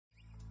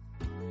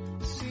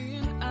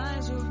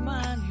eyes of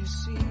mine, you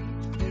see,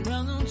 there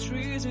are no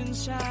trees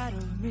inside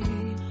of me.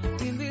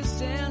 In this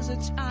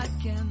desert, I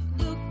can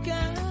look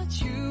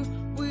at you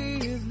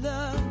with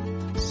love,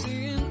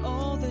 seeing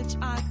all that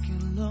I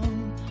can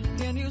learn.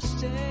 Can you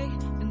stay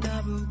and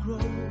I will grow?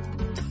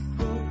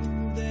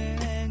 The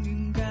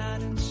hanging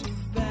gardens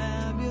of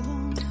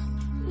Babylon.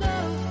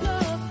 Love,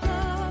 love,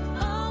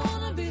 love, I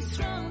wanna be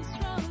strong,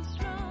 strong,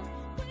 strong.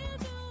 We're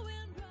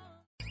doing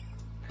wrong.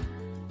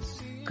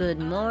 Good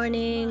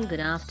morning, good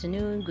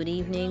afternoon, good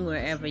evening,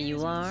 wherever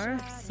you are.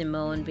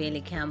 Simone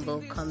Bailey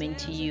Campbell coming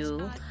to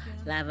you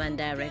live and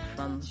direct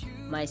from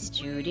my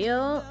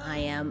studio. I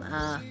am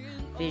a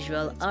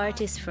visual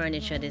artist,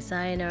 furniture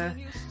designer,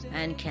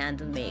 and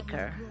candle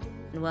maker.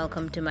 And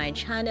welcome to my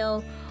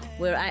channel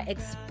where I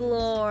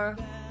explore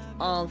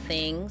all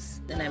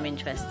things that I'm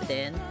interested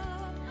in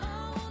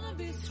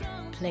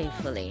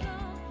playfully.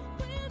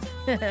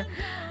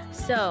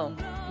 So,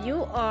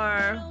 you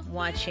are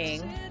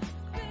watching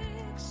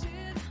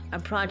a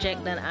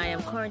project that I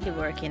am currently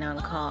working on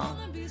called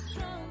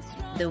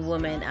The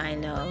Woman I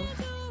Love,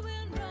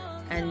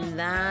 and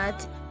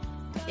that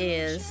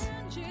is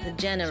the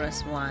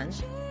generous one,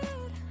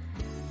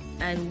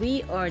 and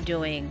we are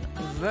doing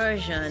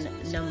version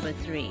number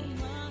 3.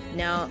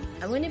 Now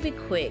I'm going to be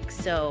quick,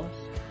 so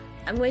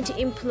I'm going to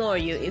implore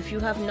you, if you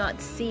have not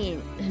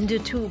seen the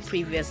 2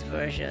 previous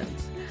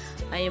versions,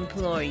 I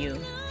implore you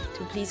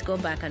to please go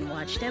back and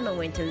watch them. I'm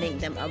going to link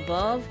them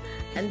above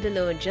and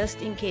below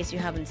just in case you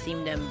haven't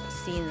seen them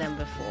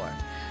before.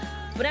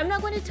 But I'm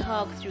not going to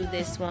talk through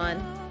this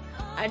one.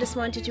 I just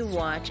want you to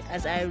watch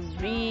as I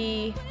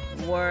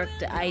rework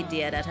the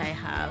idea that I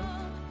have.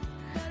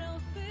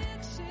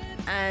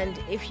 And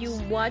if you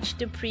watch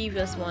the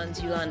previous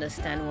ones, you'll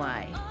understand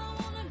why.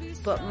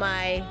 But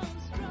my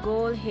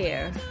goal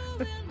here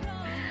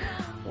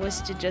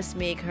was to just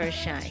make her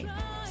shine.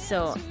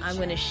 So I'm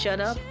going to shut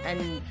up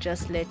and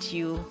just let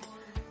you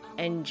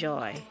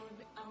enjoy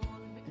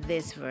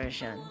this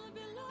version.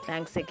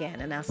 Thanks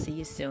again, and I'll see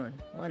you soon.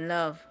 One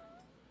love.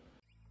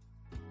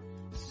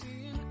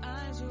 Seeing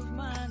eyes of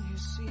mine, you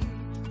see,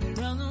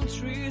 there are no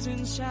trees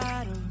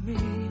inside of me.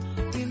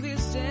 In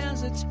this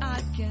desert,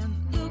 I can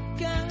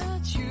look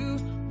at you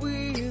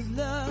with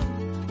love,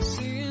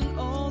 seeing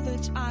all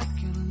that I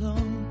can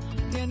learn.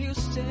 Can you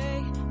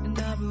stay and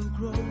I will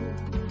grow?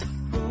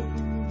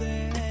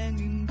 The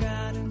hanging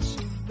gardens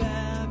of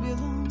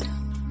Babylon.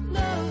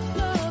 Love,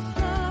 love,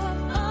 love,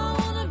 I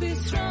wanna be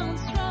strong,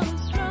 strong,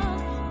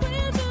 strong.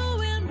 We're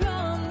doing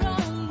wrong,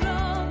 wrong,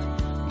 wrong,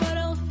 but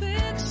I'll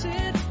fix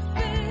it,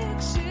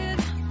 fix it.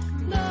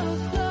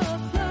 Love,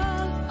 love,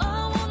 love,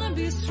 I wanna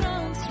be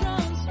strong,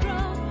 strong,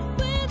 strong.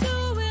 We're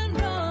doing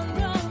wrong,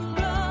 wrong,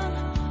 wrong,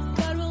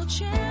 but we'll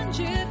change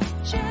it,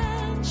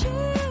 change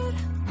it.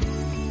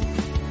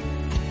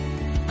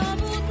 I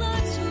would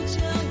like to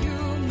tell you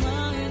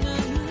my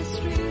inner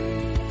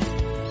mystery.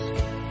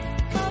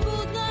 I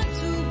would like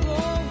to go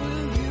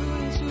with you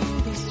into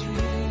the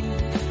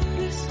street.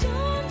 Please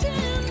don't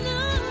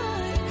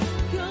deny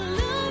your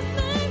love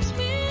makes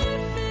me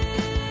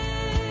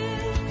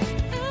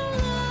feel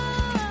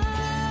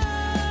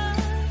alive.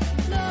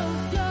 Love,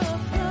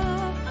 love,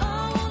 love, I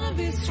wanna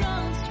be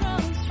strong,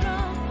 strong,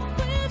 strong.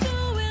 We're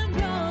doing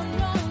wrong,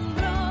 wrong,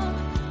 wrong,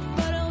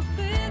 but I'll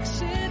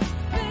fix it,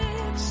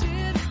 fix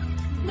it.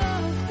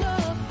 Love,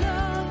 love,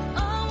 love, I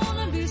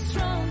wanna be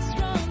strong,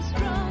 strong,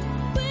 strong.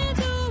 We're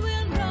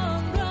doing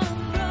wrong,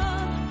 wrong,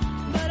 wrong,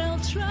 but I'll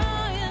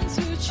try and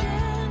to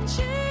change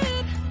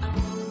it.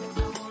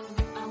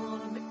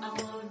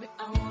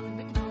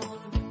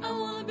 I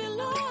wanna be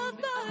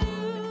loved by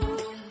you.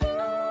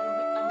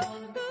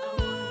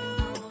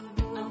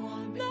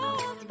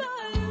 Loved by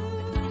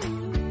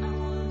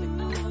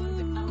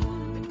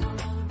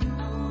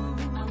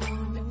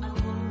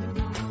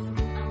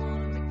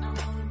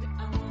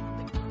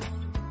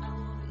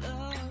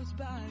Loved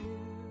by you.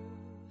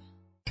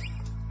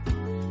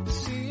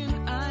 Seeing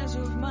eyes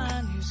of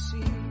mine, you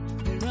see,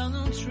 there are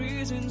no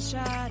trees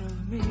inside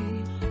of me.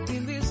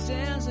 In this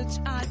desert,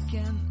 I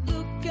can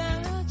look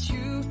at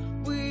you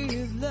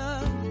with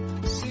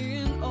love,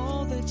 seeing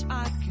all that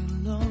I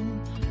can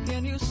learn.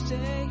 Can you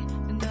stay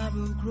and I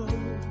will grow?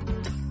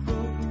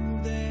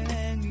 The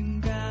hanging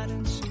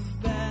gardens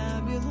of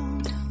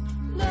Babylon.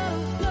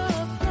 Love,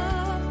 love,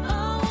 love,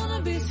 I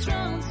wanna be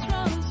strong,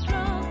 strong,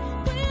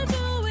 strong. We're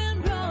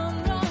doing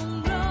wrong,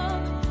 wrong,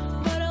 wrong,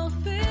 but I'll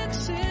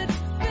fix it,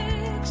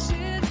 fix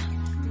it.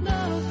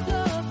 Love,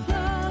 love,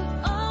 love,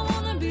 I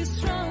wanna be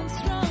strong,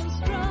 strong,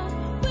 strong.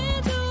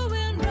 We're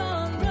doing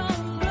wrong, wrong,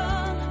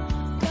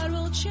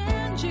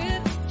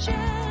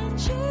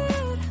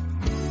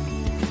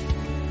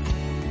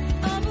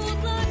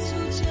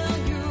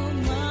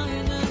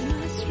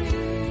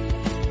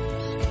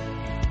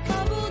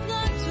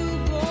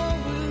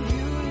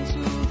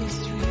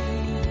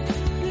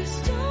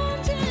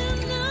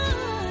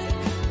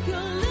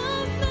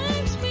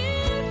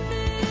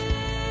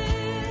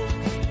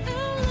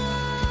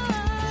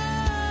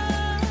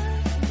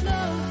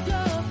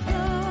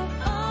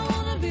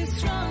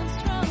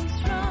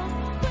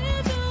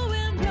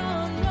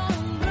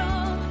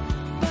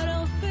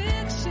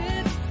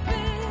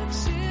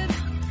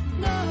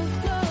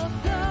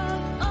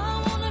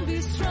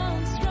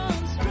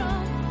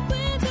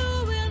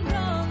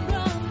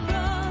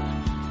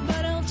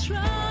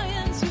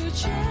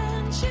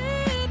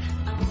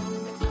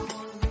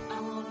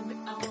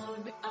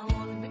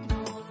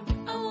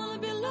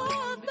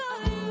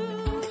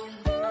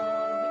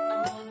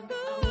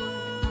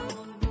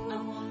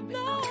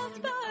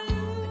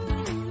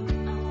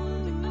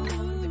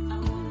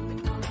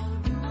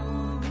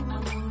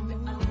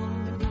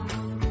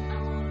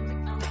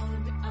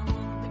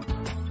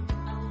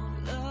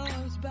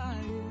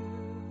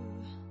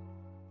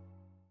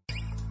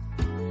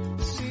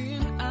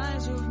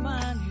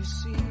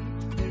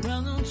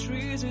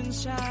 trees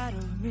inside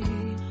of me.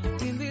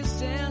 In this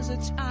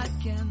desert I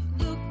can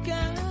look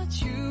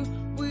at you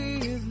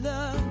with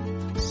love,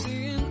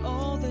 seeing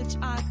all that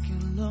I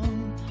can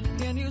learn.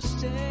 Can you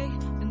stay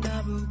and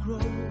I will grow,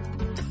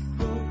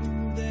 grow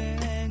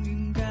the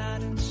hanging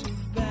gardens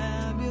of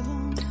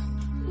Babylon.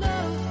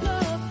 Love,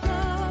 love,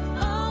 love,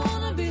 I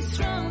wanna be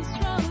strong,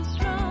 strong,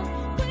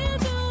 strong. We're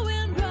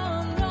doing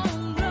wrong,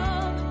 wrong,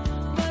 wrong,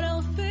 but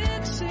I'll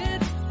fix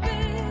it,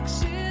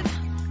 fix it.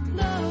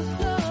 Love,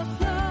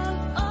 love, love,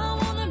 I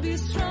wanna be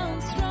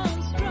strong,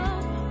 strong,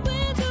 strong.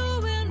 We're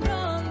doing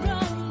wrong,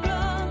 wrong,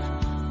 wrong,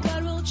 but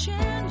we'll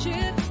change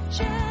it,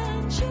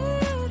 change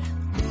it.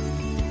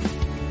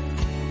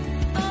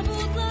 I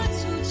would like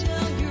to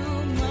tell you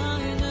my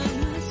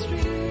endless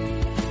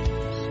dreams.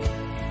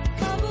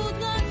 I would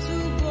like to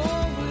go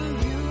with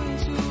you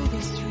into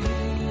the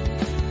street.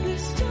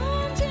 Please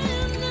don't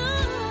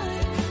deny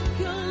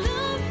your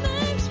love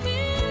makes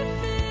me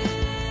feel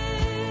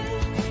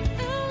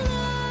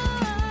alive.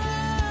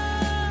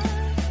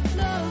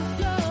 Love,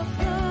 love,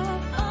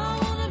 love, I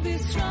wanna be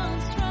strong,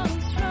 strong,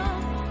 strong.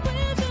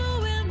 We're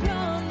doing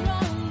wrong,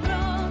 wrong,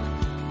 wrong,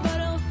 but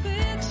I'll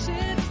fix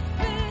it,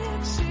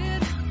 fix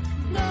it.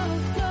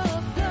 Love,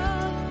 love,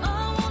 love, I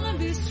wanna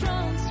be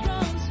strong,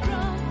 strong,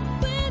 strong.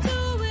 We're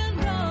doing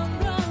wrong,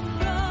 wrong,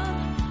 wrong,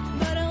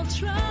 but I'll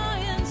try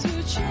and to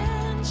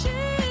change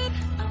it.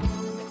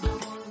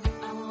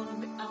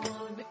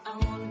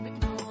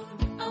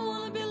 I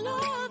wanna be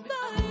loved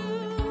by you.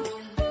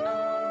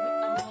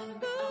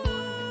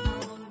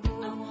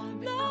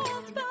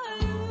 Loved by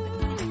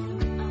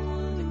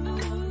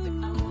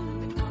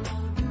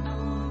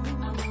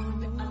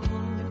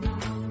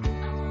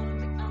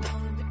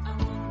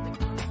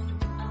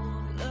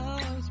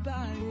Loved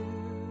by you.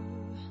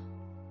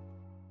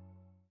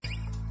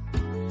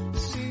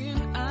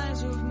 Seeing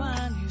eyes of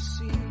mine, you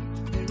see,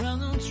 there are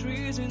no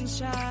trees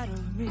inside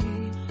of me.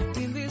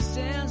 In this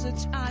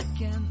desert, I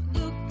can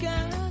look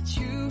at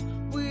you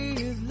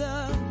with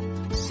love,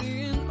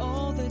 seeing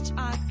all that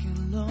I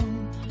can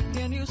learn.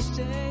 Can you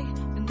stay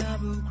and I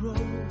will grow,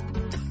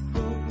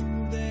 grow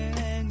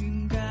the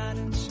hanging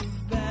gardens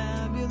of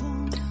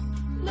Babylon.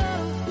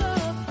 Love,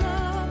 love,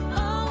 love,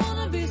 I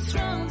wanna be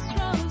strong,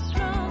 strong,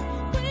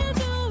 strong. We're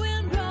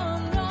doing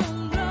wrong,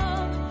 wrong,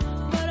 wrong,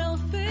 but I'll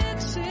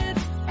fix it,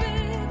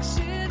 fix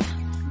it.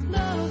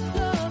 Love,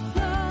 love,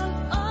 love,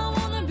 I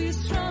wanna be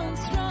strong,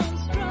 strong,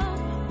 strong.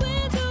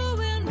 We're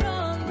doing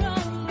wrong,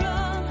 wrong,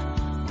 wrong,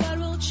 but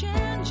we'll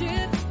change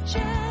it,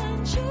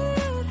 change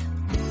it.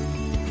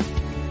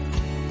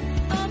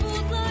 I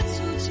would like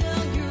to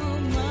tell you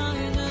my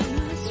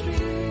endless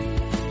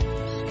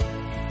dreams.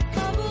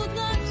 I would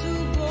like to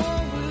go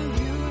with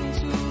you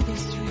into the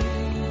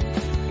street.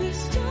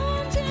 Please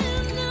don't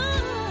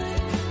deny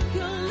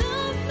your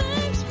love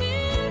makes me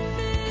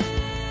feel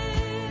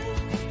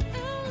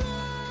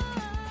alive.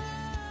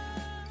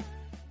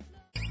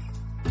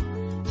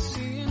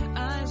 Seeing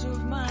eyes of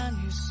mine,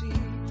 you see,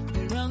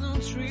 there are no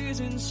trees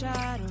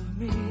inside of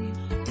me.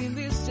 In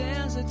this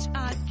desert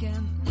I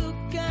can